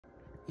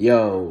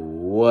Yo,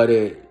 what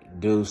it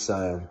do,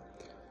 son?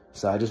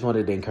 So I just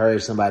wanted to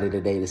encourage somebody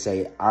today to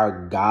say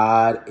our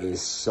God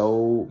is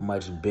so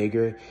much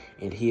bigger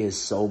and he is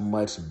so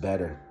much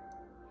better.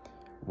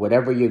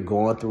 Whatever you're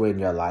going through in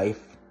your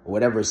life,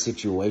 whatever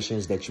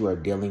situations that you are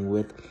dealing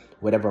with,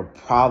 whatever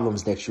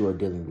problems that you are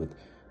dealing with,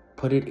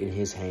 put it in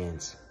his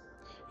hands.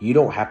 You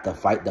don't have to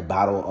fight the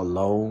battle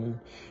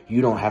alone.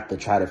 You don't have to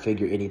try to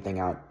figure anything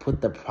out.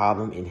 Put the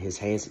problem in his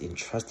hands and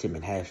trust him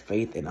and have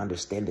faith and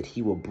understand that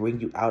he will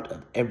bring you out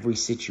of every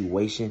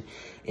situation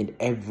and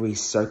every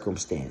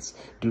circumstance.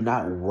 Do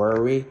not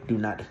worry. Do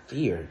not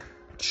fear.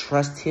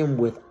 Trust him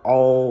with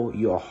all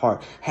your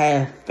heart.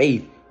 Have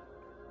faith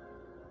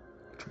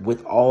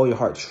with all your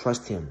heart.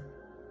 Trust him.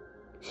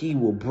 He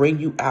will bring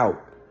you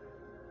out.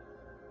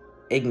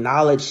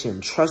 Acknowledge him.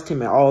 Trust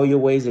him in all your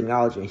ways.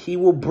 Acknowledge him. He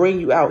will bring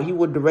you out. He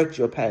will direct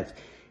your path.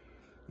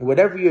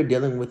 Whatever you're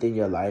dealing with in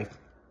your life,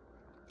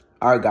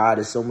 our God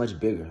is so much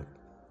bigger.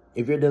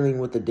 If you're dealing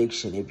with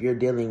addiction, if you're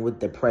dealing with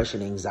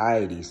depression,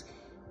 anxieties,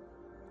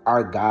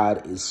 our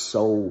God is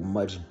so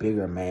much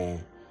bigger,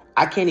 man.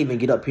 I can't even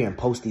get up here and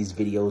post these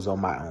videos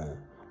on my own.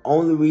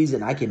 Only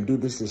reason I can do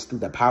this is through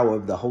the power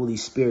of the Holy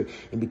Spirit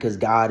and because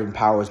God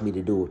empowers me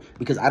to do it.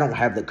 Because I don't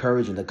have the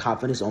courage and the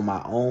confidence on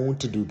my own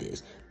to do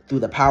this. Through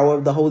the power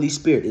of the Holy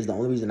Spirit is the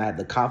only reason I have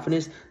the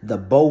confidence, the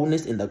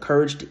boldness, and the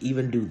courage to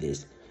even do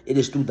this. It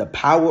is through the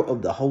power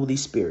of the Holy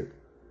Spirit.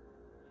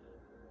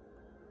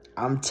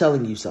 I'm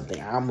telling you something.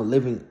 I'm a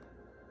living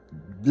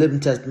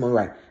testimony,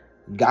 right?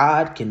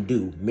 God can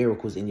do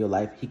miracles in your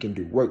life. He can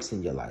do works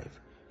in your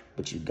life.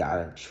 But you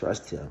gotta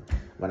trust him.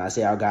 When I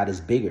say our God is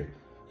bigger,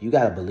 you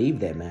gotta believe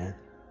that, man.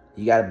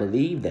 You gotta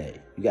believe that.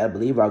 You gotta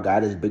believe our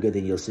God is bigger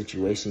than your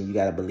situation. You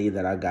gotta believe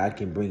that our God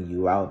can bring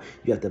you out.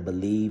 You have to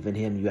believe in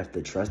him. You have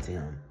to trust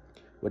him.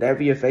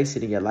 Whatever you're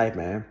facing in your life,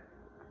 man,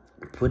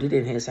 put it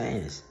in his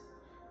hands.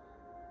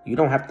 You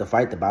don't have to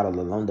fight the battle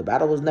alone. The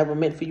battle was never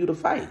meant for you to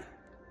fight.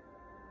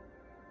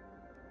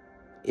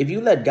 If you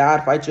let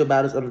God fight your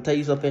battles, I'm gonna tell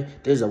you something.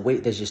 There's a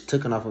weight that's just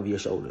taken off of your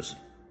shoulders.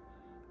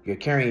 You're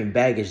carrying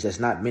baggage that's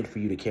not meant for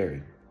you to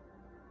carry.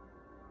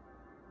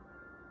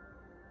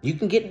 You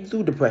can get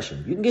through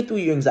depression. You can get through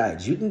your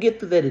anxieties. You can get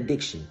through that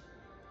addiction.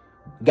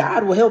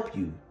 God will help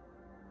you.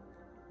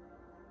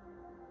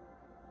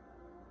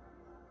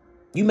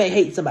 You may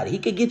hate somebody. He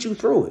can get you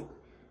through it.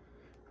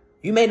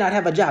 You may not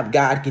have a job.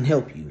 God can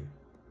help you.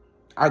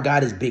 Our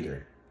God is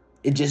bigger.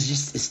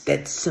 It's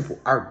that simple.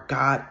 Our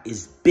God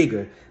is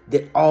bigger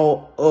than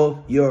all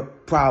of your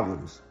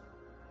problems.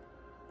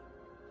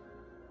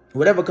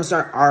 Whatever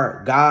concern,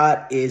 our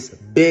God is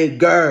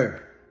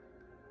bigger.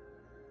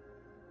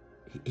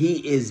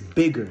 He is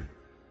bigger.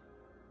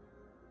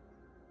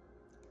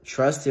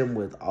 Trust him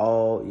with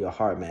all your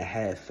heart, man.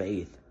 Have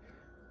faith.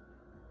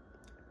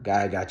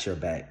 God got your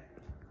back.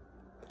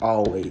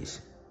 Always.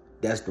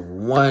 That's the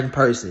one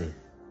person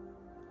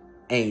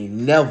ain't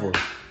never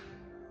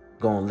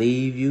gonna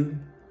leave you.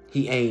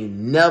 He ain't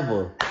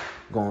never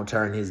gonna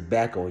turn his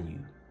back on you.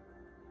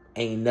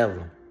 Ain't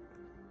never.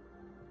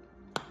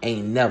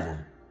 Ain't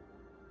never.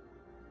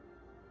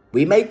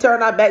 We may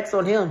turn our backs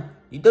on him.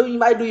 You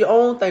might do your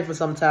own thing for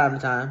some time to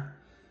time.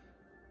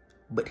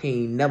 But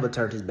he ain't never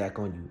turned his back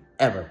on you.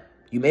 Ever.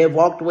 You may have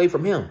walked away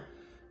from him.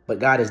 But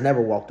God has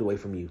never walked away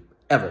from you.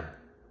 Ever.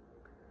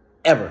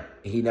 Ever.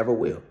 And he never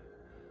will.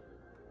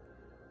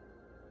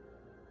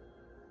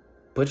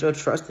 Put your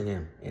trust in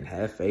him and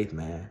have faith,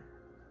 man.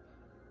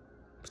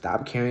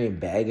 Stop carrying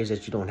baggage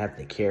that you don't have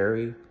to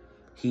carry.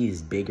 He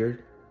is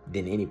bigger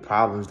than any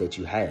problems that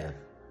you have.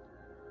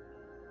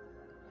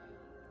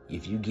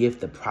 If you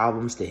give the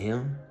problems to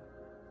him,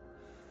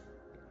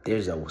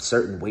 there's a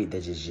certain weight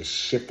that is just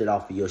shifted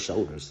off of your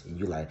shoulders. And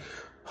you're like,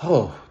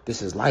 oh,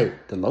 this is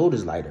light. The load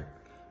is lighter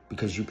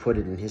because you put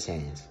it in his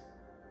hands.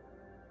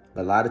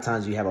 But a lot of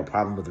times you have a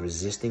problem with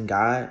resisting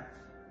God.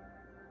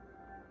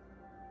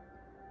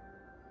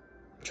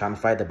 Trying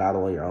to fight the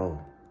battle on your own.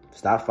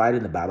 Stop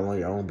fighting the battle on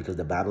your own because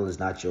the battle is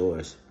not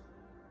yours.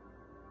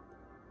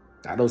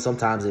 I know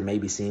sometimes it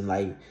maybe seem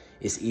like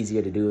it's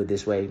easier to do it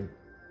this way,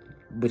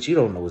 but you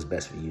don't know what's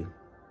best for you.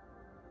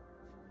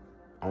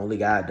 Only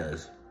God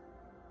does.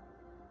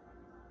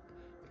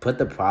 Put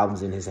the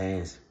problems in his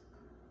hands.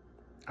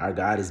 Our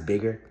God is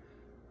bigger.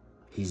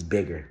 He's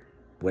bigger.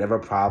 Whatever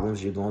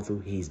problems you're going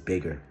through, he's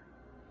bigger.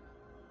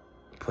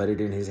 Put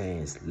it in his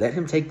hands. Let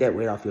him take that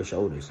weight off your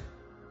shoulders.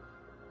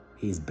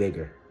 He's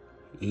bigger.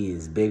 He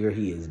is bigger.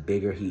 He is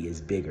bigger. He is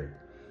bigger.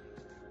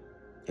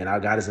 And our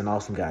God is an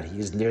awesome God.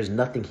 There's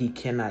nothing he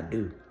cannot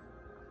do.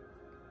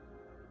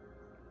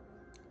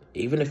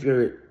 Even if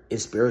you're in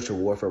spiritual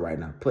warfare right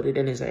now, put it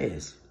in his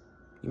hands.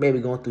 You may be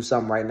going through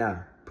something right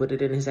now. Put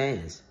it in his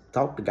hands.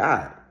 Talk to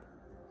God.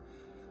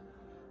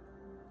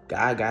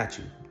 God got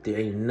you. There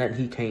ain't nothing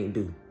he can't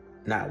do.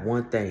 Not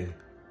one thing.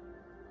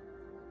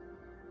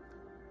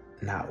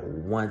 Not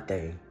one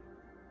thing.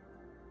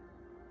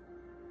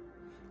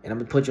 And I'm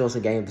going to put you on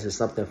some game. This is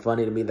something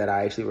funny to me that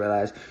I actually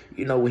realized.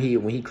 You know, when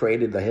he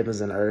created the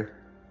heavens and earth,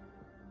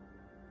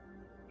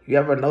 you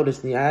ever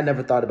noticed? I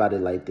never thought about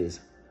it like this.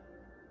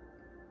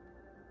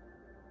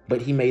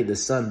 But he made the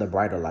sun the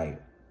brighter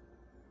light.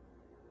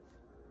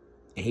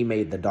 And he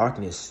made the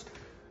darkness,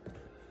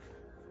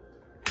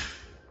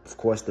 of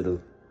course, the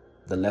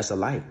lesser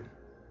light.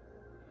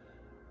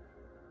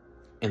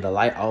 And the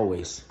light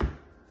always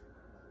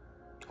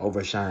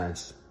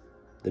overshines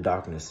the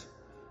darkness.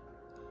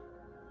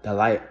 The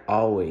light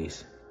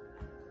always,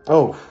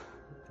 the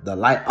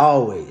light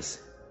always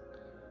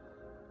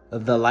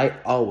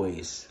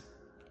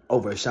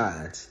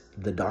overshines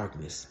the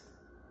darkness.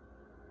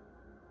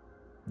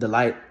 The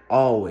light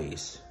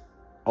always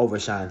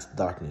overshines the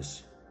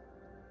darkness.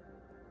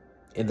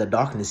 And the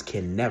darkness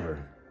can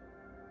never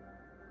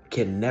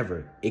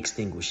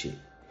extinguish it.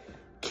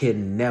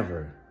 Can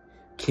never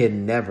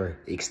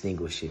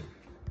extinguish it.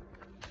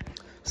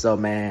 So,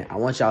 man, I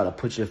want y'all to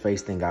put your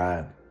faith in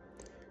God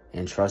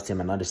and trust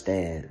him and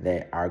understand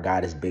that our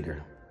God is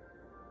bigger.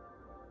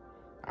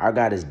 Our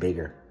God is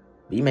bigger.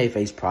 You may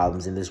face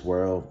problems in this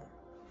world.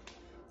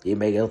 You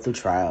may go through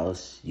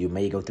trials. You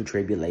may go through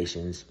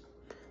tribulations.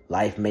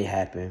 Life may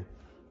happen.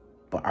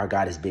 But our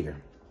God is bigger.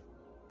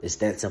 It's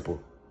that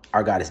simple.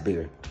 Our God is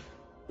bigger.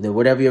 Then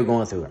whatever you're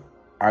going through,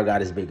 our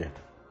God is bigger.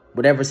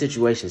 Whatever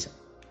situations,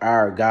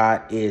 our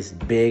God is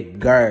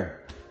bigger.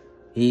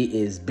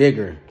 He is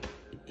bigger.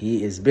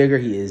 He is bigger.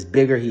 He is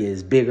bigger. He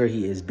is bigger.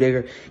 He is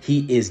bigger.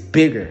 He is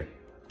bigger.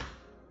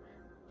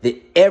 Than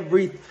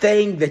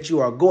everything that you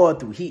are going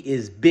through, he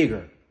is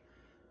bigger.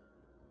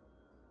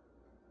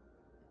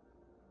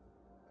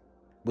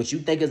 What you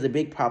think is a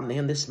big problem to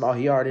him, this small,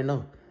 he already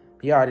know.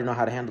 He already know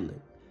how to handle it.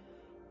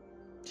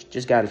 You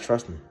just got to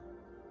trust him.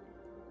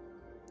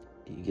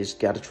 You just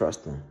got to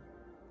trust him.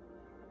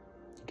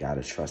 You got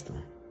to trust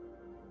him.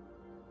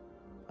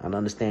 And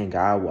understand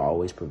God will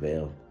always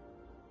prevail.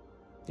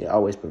 He'll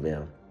always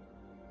prevail.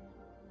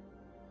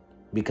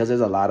 Because there's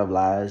a lot of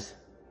lies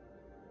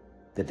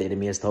that the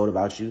enemy has told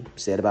about you,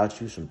 said about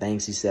you, some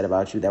things he said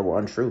about you that were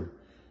untrue.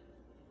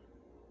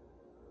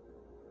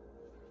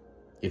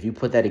 If you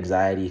put that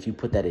anxiety, if you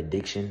put that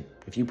addiction,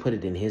 if you put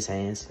it in his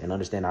hands and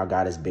understand our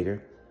God is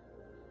bigger,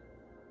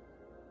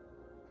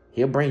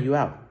 he'll bring you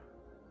out.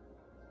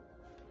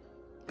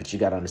 But you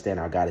got to understand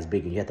our God is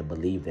bigger. You have to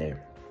believe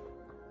there.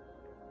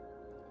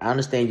 I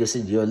understand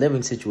your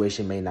living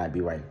situation may not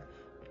be right.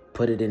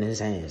 Put it in his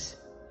hands.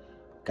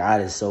 God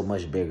is so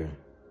much bigger.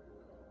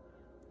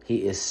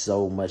 He is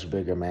so much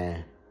bigger,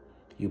 man.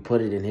 You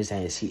put it in his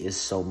hands. He is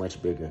so much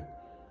bigger.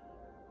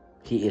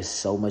 He is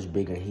so much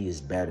bigger. He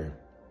is better.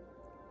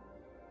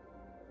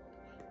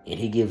 And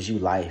he gives you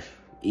life.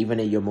 Even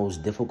in your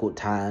most difficult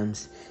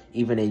times,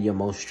 even in your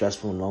most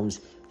stressful moments,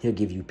 he'll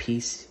give you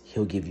peace.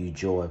 He'll give you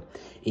joy.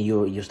 And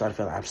you'll start to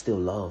feel like, I'm still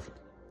loved.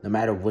 No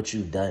matter what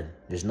you've done,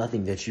 there's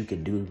nothing that you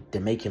can do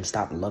to make him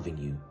stop loving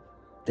you.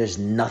 There's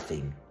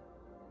nothing.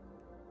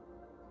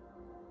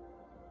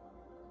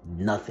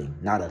 Nothing.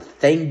 Not a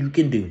thing you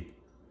can do.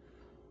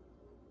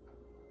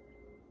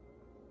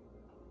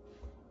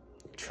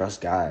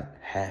 Trust God.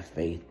 Have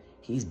faith.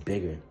 He's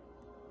bigger.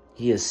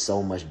 He is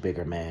so much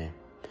bigger, man.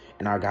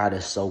 And our God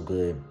is so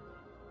good.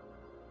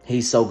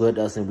 He's so good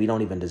to us and we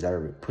don't even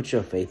deserve it. Put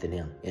your faith in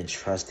him and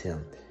trust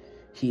him.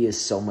 He is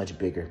so much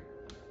bigger.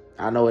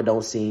 I know it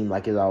don't seem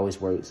like it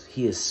always works.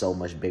 He is so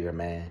much bigger,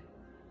 man.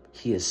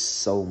 He is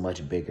so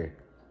much bigger.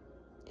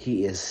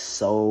 He is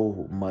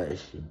so much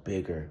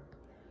bigger.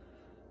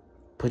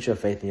 Put your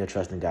faith and your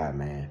trust in God,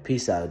 man.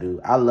 Peace out,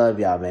 dude. I love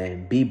y'all,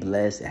 man. Be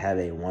blessed and have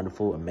a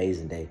wonderful,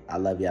 amazing day. I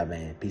love y'all,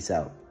 man. Peace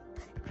out.